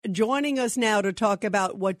joining us now to talk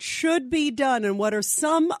about what should be done and what are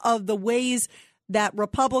some of the ways that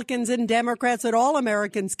Republicans and Democrats and all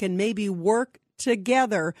Americans can maybe work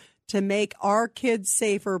together to make our kids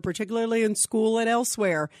safer, particularly in school and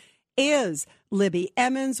elsewhere, is Libby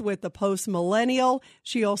Emmons with the Post Millennial.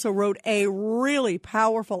 She also wrote a really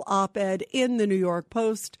powerful op-ed in the New York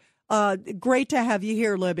Post. Great to have you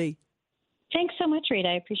here, Libby. Thanks so much, Rita.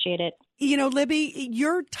 I appreciate it. You know, Libby,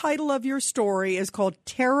 your title of your story is called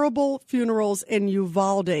Terrible Funerals in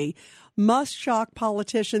Uvalde Must Shock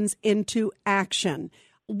Politicians into Action.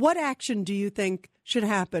 What action do you think should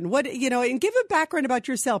happen? And give a background about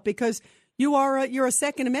yourself, because you're a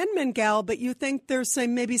Second Amendment gal, but you think there's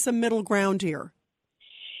maybe some middle ground here.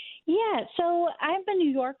 Yeah, so I'm a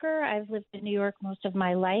New Yorker. I've lived in New York most of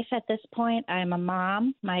my life at this point. I'm a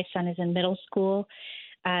mom. My son is in middle school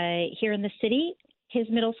here in the city. His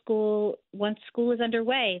middle school, once school is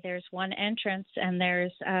underway, there's one entrance and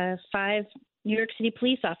there's 5 New York City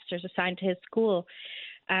police officers assigned to his school.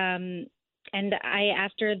 And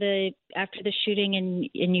after the shooting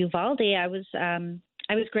in Uvalde, I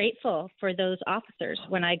was grateful for those officers.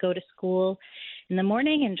 When I go to school in the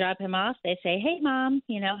morning and drop him off, they say, "Hey, Mom,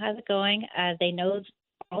 how's it going?" They know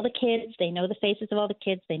all the kids. They know the faces of all the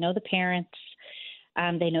kids. They know the parents.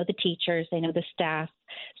 They know the teachers. They know the staff.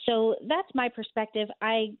 So that's my perspective.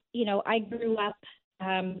 I grew up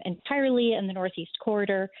entirely in the Northeast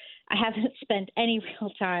Corridor. I haven't spent any real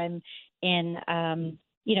time in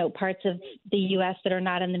parts of the U.S. that are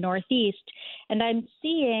not in the Northeast. And I'm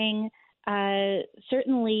seeing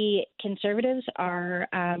certainly conservatives are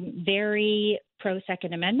very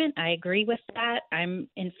pro-Second Amendment. I agree with that. I'm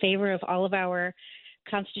in favor of all of our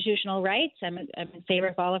constitutional rights. I'm in favor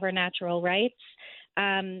of all of our natural rights.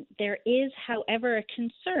 There is, however, a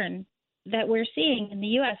concern that we're seeing in the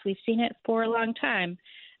U.S. We've seen it for a long time.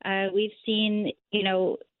 We've seen,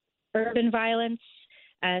 urban violence,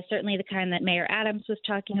 certainly the kind that Mayor Adams was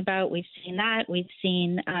talking about. We've seen that. We've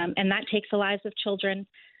seen, and that takes the lives of children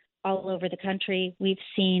all over the country. We've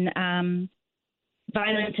seen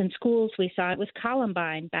violence in schools. We saw it with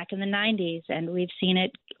Columbine back in the 90s, and we've seen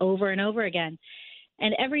it over and over again.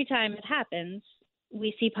 And every time it happens,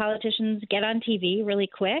 we see politicians get on TV really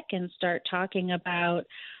quick and start talking about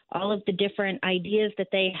all of the different ideas that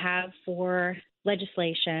they have for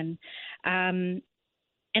legislation. And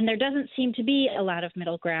there doesn't seem to be a lot of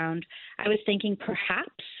middle ground. I was thinking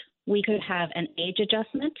perhaps we could have an age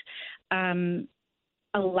adjustment.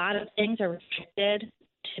 A lot of things are restricted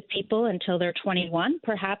to people until they're 21.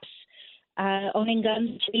 Perhaps owning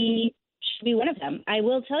guns should be one of them. I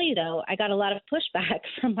will tell you, though, I got a lot of pushback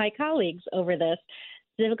from my colleagues over this,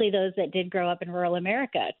 specifically those that did grow up in rural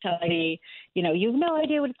America, telling me, you have no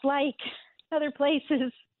idea what it's like in other places.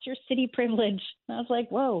 It's your city privilege. And I was like,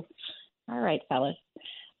 whoa, all right, fellas.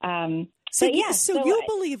 So you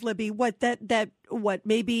believe, Libby,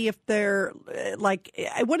 maybe if they're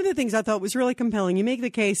one of the things I thought was really compelling, you make the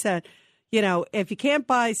case that, if you can't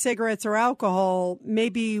buy cigarettes or alcohol,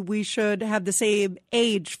 maybe we should have the same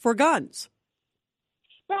age for guns.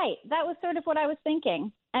 Right. That was sort of what I was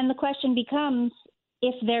thinking. And the question becomes,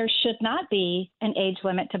 if there should not be an age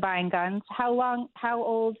limit to buying guns, how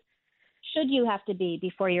old should you have to be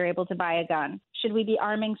before you're able to buy a gun? Should we be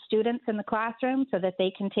arming students in the classroom so that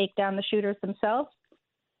they can take down the shooters themselves?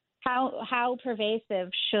 How pervasive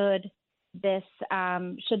should this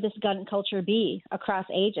gun culture be across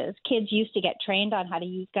ages? Kids used to get trained on how to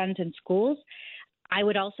use guns in schools. I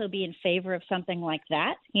would also be in favor of something like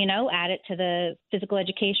that, add it to the physical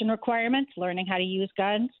education requirements, learning how to use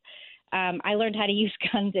guns. I learned how to use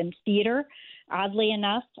guns in theater, oddly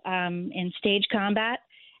enough, in stage combat.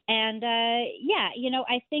 And,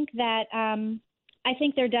 I think that I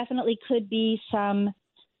think there definitely could be some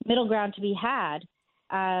middle ground to be had.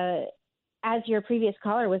 As your previous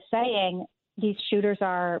caller was saying, these shooters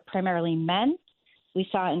are primarily men. We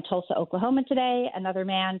saw in Tulsa, Oklahoma today, another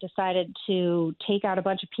man decided to take out a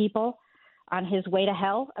bunch of people on his way to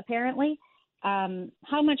hell, apparently.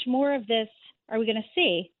 How much more of this are we going to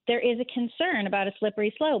see? There is a concern about a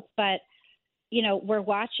slippery slope, but, we're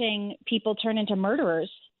watching people turn into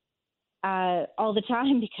murderers all the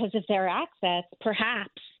time because of their access,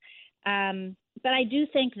 perhaps. But I do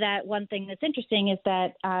think that one thing that's interesting is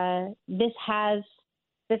that this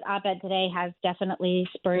op-ed today has definitely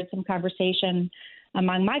spurred some conversation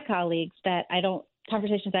among my colleagues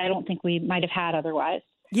conversations that I don't think we might have had otherwise.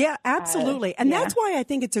 Yeah, absolutely. And that's why I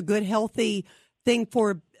think it's a good, healthy thing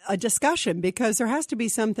for a discussion, because there has to be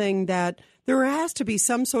some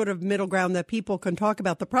sort of middle ground that people can talk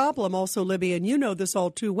about. The problem also, Libby, and you know this all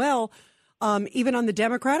too well, even on the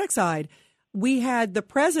Democratic side, we had the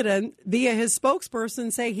president via his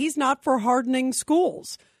spokesperson say he's not for hardening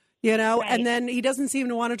schools, you know, right. And then he doesn't seem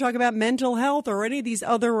to want to talk about mental health or any of these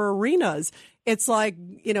other arenas. It's like,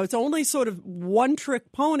 you know, it's only sort of one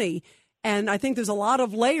trick pony. And I think there's a lot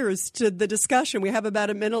of layers to the discussion. We have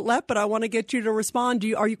about a minute left, but I want to get you to respond.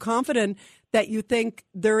 Are you confident that you think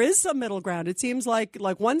there is some middle ground? It seems like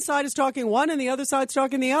one side is talking one and the other side's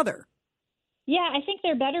talking the other. Yeah, I think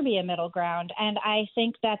there better be a middle ground. And I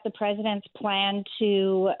think that the president's plan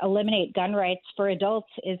to eliminate gun rights for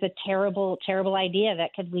adults is a terrible, terrible idea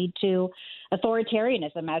that could lead to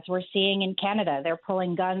authoritarianism, as we're seeing in Canada. They're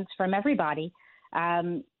pulling guns from everybody.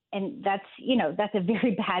 And that's a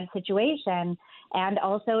very bad situation. And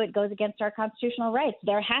also it goes against our constitutional rights.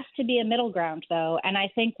 There has to be a middle ground, though. And I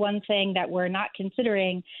think one thing that we're not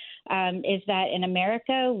considering is that in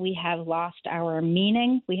America, we have lost our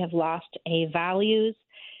meaning. We have lost a values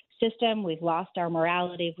system. We've lost our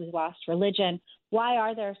morality. We've lost religion. Why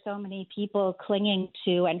are there so many people clinging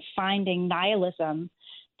to and finding nihilism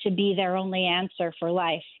to be their only answer for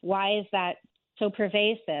life? Why is that so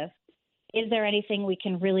pervasive? Is there anything we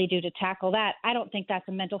can really do to tackle that? I don't think that's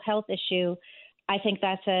a mental health issue. I think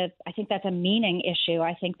that's a meaning issue.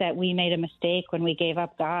 I think that we made a mistake when we gave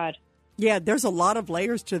up God. Yeah, there's a lot of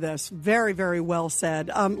layers to this. Very, very well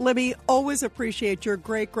said. Libby, always appreciate your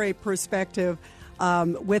great perspective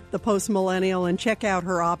with the Post-Millennial, and check out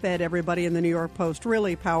her op-ed, everybody, in the New York Post.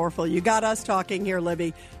 Really powerful. You got us talking here,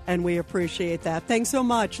 Libby, and we appreciate that. Thanks so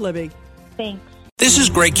much, Libby. Thanks. This is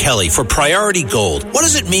Greg Kelly for Priority Gold. What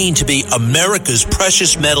does it mean to be America's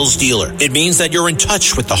precious metals dealer? It means that you're in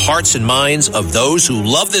touch with the hearts and minds of those who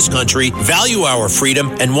love this country, value our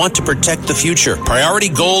freedom, and want to protect the future. Priority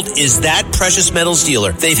Gold is that precious metals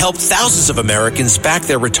dealer. They've helped thousands of Americans back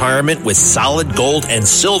their retirement with solid gold and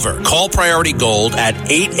silver. Call Priority Gold at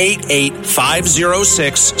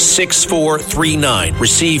 888-506-6439.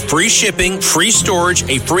 Receive free shipping, free storage,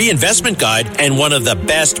 a free investment guide, and one of the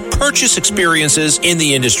best purchase experiences in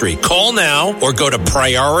the industry. Call now or go to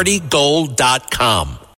PriorityGold.com.